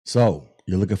So,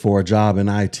 you're looking for a job in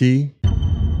IT?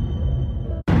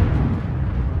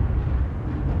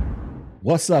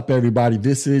 What's up, everybody?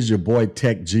 This is your boy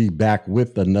Tech G back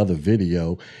with another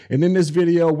video. And in this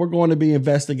video, we're going to be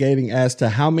investigating as to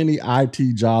how many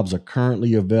IT jobs are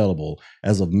currently available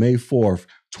as of May 4th,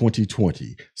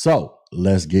 2020. So,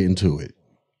 let's get into it.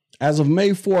 As of May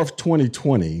 4th,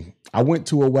 2020, I went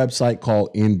to a website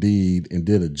called Indeed and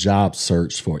did a job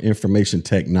search for information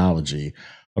technology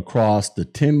across the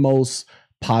 10 most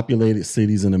populated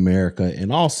cities in America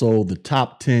and also the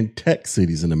top 10 tech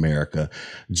cities in America,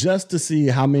 just to see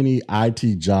how many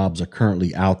IT jobs are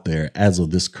currently out there as of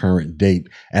this current date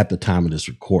at the time of this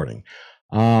recording.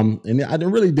 And I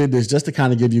really did this just to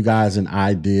kind of give you guys an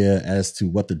idea as to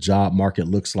what the job market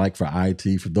looks like for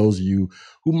IT, for those of you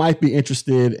who might be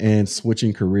interested in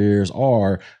switching careers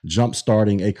or jump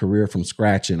starting a career from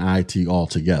scratch in IT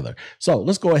altogether. So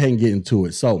let's go ahead and get into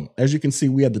it. So as you can see,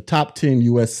 we have the top 10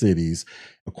 US cities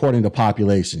according to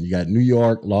population. You got New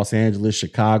York, Los Angeles,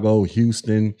 Chicago,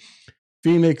 Houston,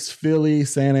 Phoenix, Philly,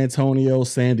 San Antonio,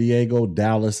 San Diego,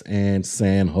 Dallas, and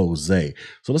San Jose.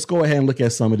 So let's go ahead and look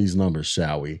at some of these numbers,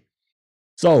 shall we?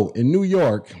 So in New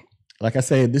York, like I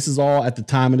said, this is all at the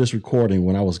time of this recording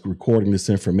when I was recording this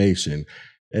information.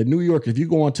 At New York, if you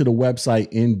go onto the website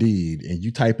Indeed and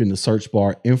you type in the search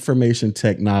bar information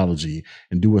technology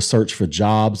and do a search for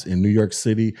jobs in New York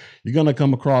City, you're going to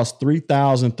come across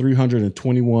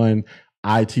 3,321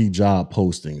 IT job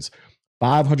postings.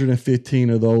 515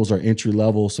 of those are entry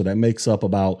level, so that makes up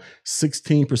about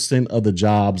 16% of the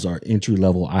jobs are entry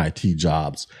level IT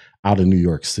jobs out of New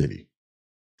York City.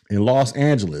 In Los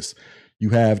Angeles,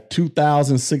 you have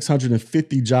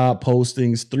 2,650 job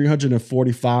postings,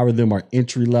 345 of them are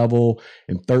entry level,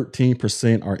 and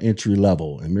 13% are entry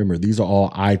level. And remember, these are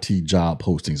all IT job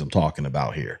postings I'm talking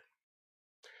about here.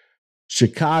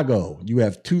 Chicago, you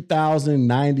have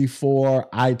 2,094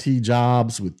 IT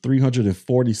jobs with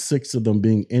 346 of them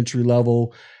being entry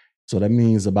level. So that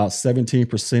means about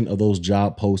 17% of those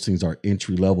job postings are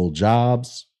entry level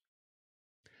jobs.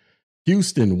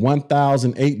 Houston,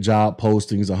 1,008 job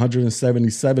postings,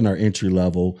 177 are entry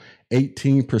level,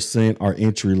 18% are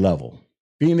entry level.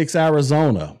 Phoenix,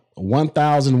 Arizona,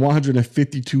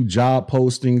 1,152 job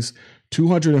postings,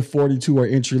 242 are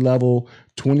entry level,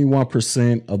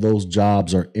 21% of those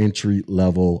jobs are entry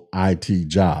level IT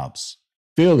jobs.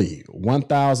 Philly,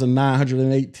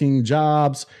 1,918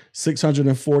 jobs,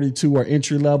 642 are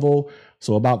entry level,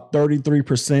 so about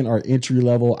 33% are entry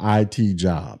level IT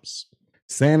jobs.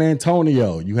 San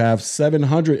Antonio, you have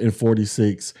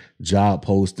 746 job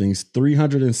postings,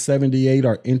 378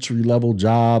 are entry level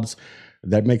jobs.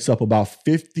 That makes up about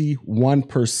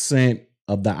 51%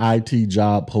 of the IT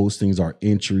job postings are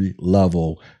entry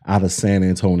level out of San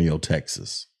Antonio,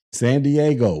 Texas. San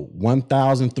Diego,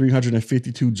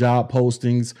 1,352 job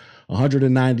postings,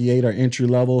 198 are entry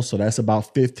level, so that's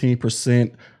about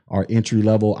 15% are entry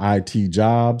level IT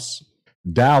jobs.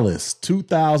 Dallas,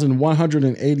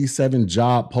 2,187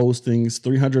 job postings,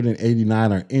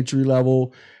 389 are entry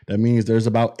level. That means there's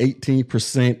about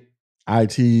 18%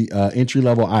 entry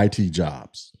level IT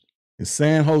jobs. In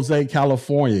San Jose,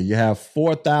 California, you have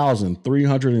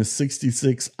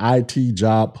 4,366 IT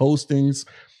job postings.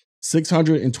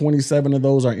 627 of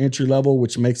those are entry level,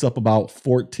 which makes up about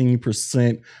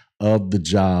 14% of the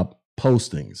job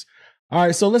postings. All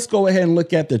right, so let's go ahead and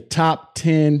look at the top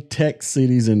 10 tech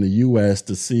cities in the US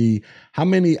to see how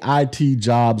many IT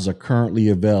jobs are currently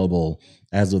available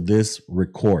as of this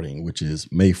recording, which is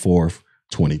May 4th,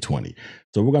 2020.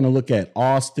 So we're going to look at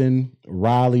Austin,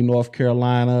 Raleigh, North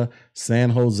Carolina, San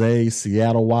Jose,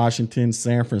 Seattle, Washington,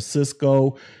 San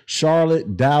Francisco,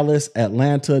 Charlotte, Dallas,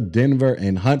 Atlanta, Denver,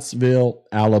 and Huntsville,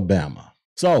 Alabama.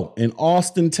 So in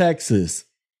Austin, Texas,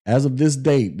 as of this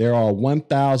date, there are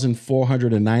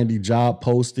 1,490 job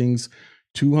postings.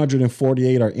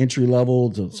 248 are entry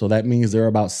level. So that means there are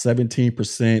about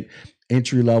 17%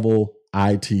 entry level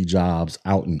IT jobs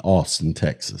out in Austin,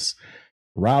 Texas.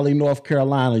 Raleigh, North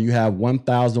Carolina, you have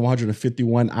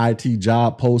 1,151 IT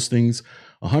job postings.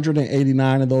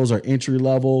 189 of those are entry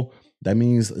level. That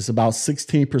means it's about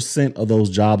 16% of those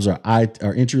jobs are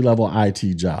entry level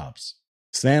IT jobs.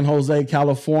 San Jose,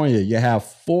 California, you have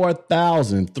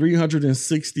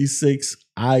 4,366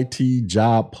 IT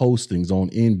job postings on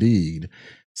Indeed.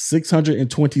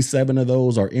 627 of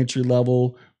those are entry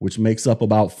level, which makes up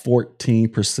about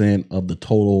 14% of the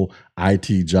total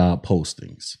IT job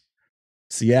postings.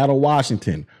 Seattle,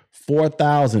 Washington,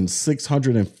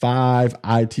 4,605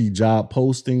 IT job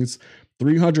postings.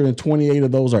 328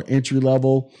 of those are entry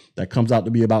level. That comes out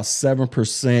to be about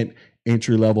 7%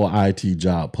 entry level IT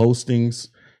job postings.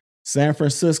 San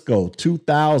Francisco,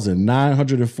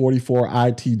 2,944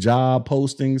 IT job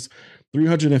postings.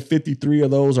 353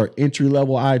 of those are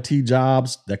entry-level IT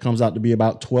jobs. That comes out to be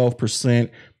about 12%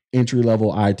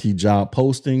 entry-level IT job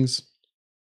postings.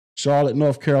 Charlotte,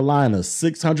 North Carolina,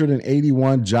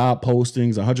 681 job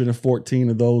postings. 114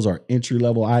 of those are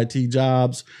entry-level IT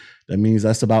jobs. That means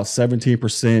that's about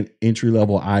 17%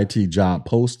 entry-level IT job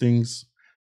postings.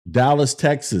 Dallas,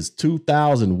 Texas,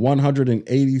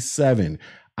 2,187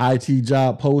 IT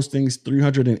job postings.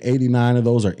 389 of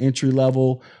those are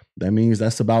entry-level. That means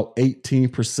that's about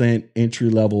 18%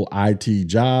 entry-level IT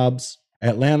jobs.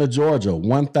 Atlanta, Georgia,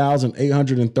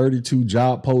 1,832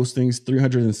 job postings.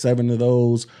 307 of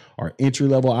those are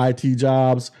entry-level IT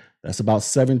jobs. That's about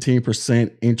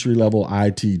 17% entry-level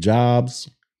IT jobs.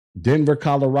 Denver,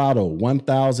 Colorado,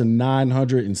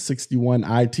 1,961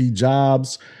 IT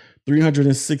jobs.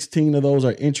 316 of those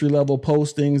are entry-level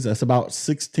postings. That's about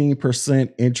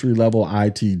 16% entry-level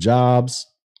IT jobs.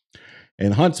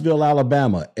 In Huntsville,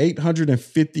 Alabama,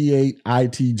 858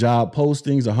 IT job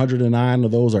postings. 109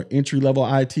 of those are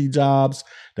entry-level IT jobs.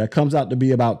 That comes out to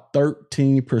be about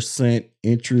 13%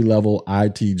 entry-level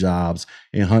IT jobs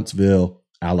in Huntsville,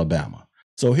 Alabama.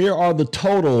 So here are the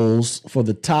totals for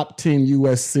the top 10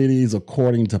 U.S. cities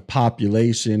according to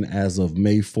population as of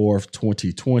May 4th,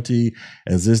 2020,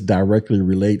 as this directly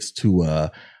relates to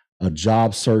a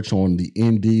job search on the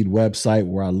Indeed website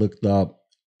where I looked up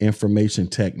information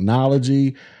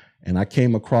technology, and I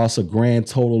came across a grand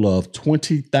total of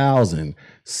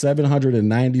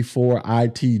 20,794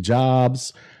 IT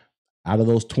jobs. Out of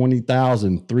those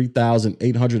 20,000,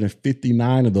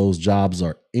 3,859 of those jobs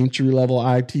are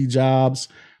entry-level IT jobs,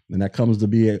 and that comes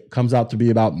out to be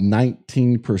about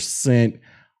 19%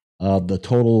 of the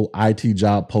total IT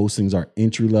job postings are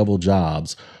entry-level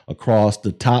jobs across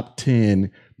the top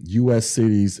 10 U.S.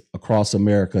 cities across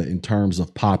America in terms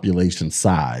of population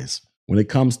size. When it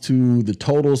comes to the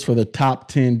totals for the top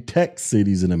 10 tech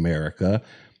cities in America,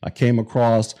 I came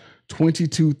across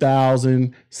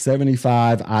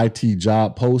 22,075 IT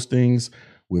job postings,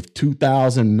 with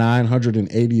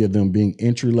 2,980 of them being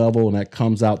entry level, and that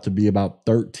comes out to be about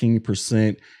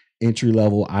 13% entry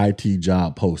level IT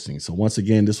job postings. So once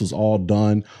again, this was all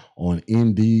done on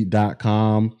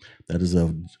Indeed.com. That is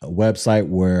a website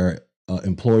where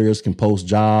employers can post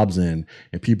jobs, and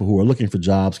people who are looking for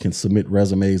jobs can submit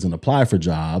resumes and apply for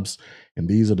jobs. And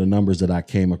these are the numbers that I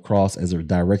came across as it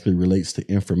directly relates to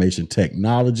information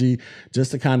technology,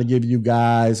 just to kind of give you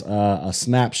guys a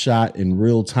snapshot in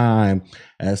real time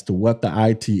as to what the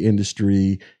IT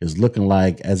industry is looking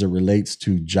like as it relates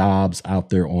to jobs out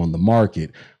there on the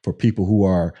market for people who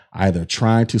are either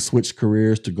trying to switch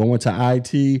careers to go into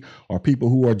IT, or people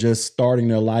who are just starting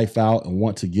their life out and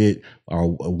want to get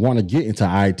into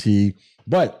IT.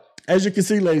 But as you can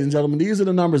see, ladies and gentlemen, these are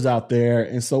the numbers out there.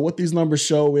 And so what these numbers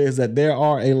show is that there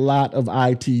are a lot of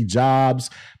IT jobs.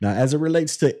 Now, as it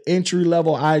relates to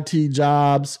entry-level IT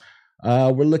jobs,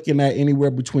 we're looking at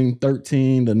anywhere between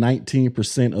 13 to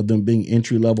 19% of them being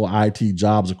entry-level IT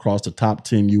jobs across the top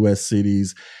 10 U.S.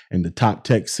 cities and the top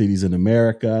tech cities in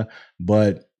America.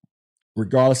 But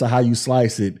regardless of how you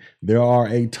slice it, there are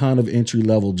a ton of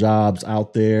entry-level jobs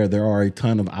out there. There are a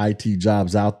ton of IT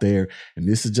jobs out there. And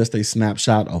this is just a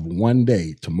snapshot of one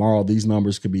day. Tomorrow, these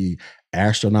numbers could be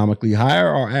astronomically higher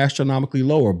or astronomically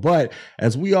lower. But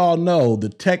as we all know, the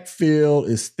tech field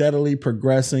is steadily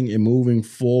progressing and moving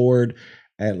forward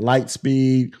at light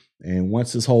speed. And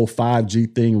once this whole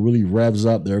 5G thing really revs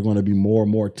up, there are going to be more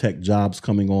and more tech jobs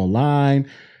coming online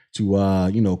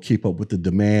to keep up with the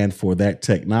demand for that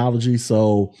technology.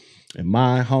 So in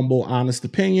my humble, honest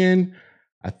opinion,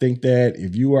 I think that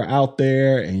if you are out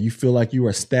there and you feel like you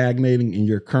are stagnating in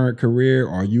your current career,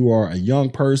 or you are a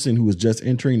young person who is just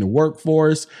entering the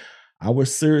workforce, I would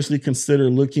seriously consider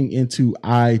looking into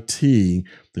IT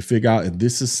to figure out if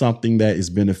this is something that is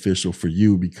beneficial for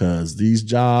you, because these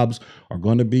jobs are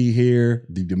going to be here.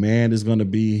 The demand is going to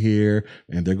be here,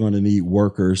 and they're going to need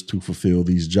workers to fulfill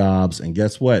these jobs. And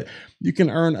guess what? You can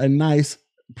earn a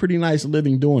pretty nice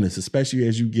living doing this, especially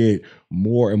as you get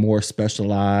more and more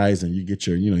specialized and you get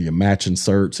your matching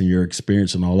certs and your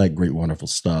experience and all that great, wonderful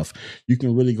stuff. You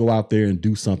can really go out there and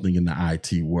do something in the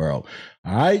IT world.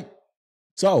 All right.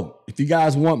 So if you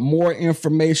guys want more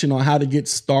information on how to get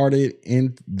started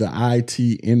in the IT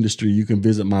industry, you can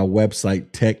visit my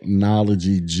website,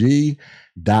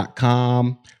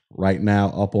 technologyg.com. Right now,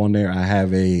 up on there, I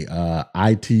have a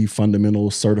IT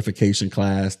fundamental certification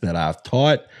class that I've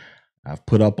taught. I've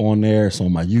put up on there. It's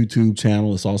on my YouTube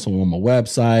channel. It's also on my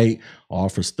website. I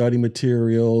offer study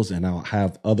materials, and I'll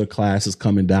have other classes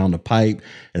coming down the pipe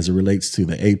as it relates to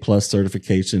the A+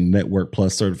 certification, Network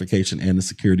Plus certification, and the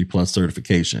Security Plus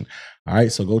certification. All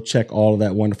right, so go check all of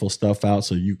that wonderful stuff out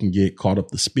so you can get caught up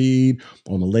to speed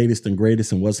on the latest and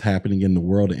greatest and what's happening in the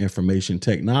world of information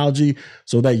technology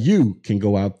so that you can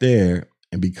go out there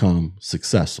and become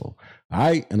successful. All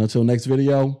right, and until next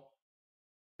video,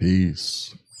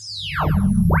 peace.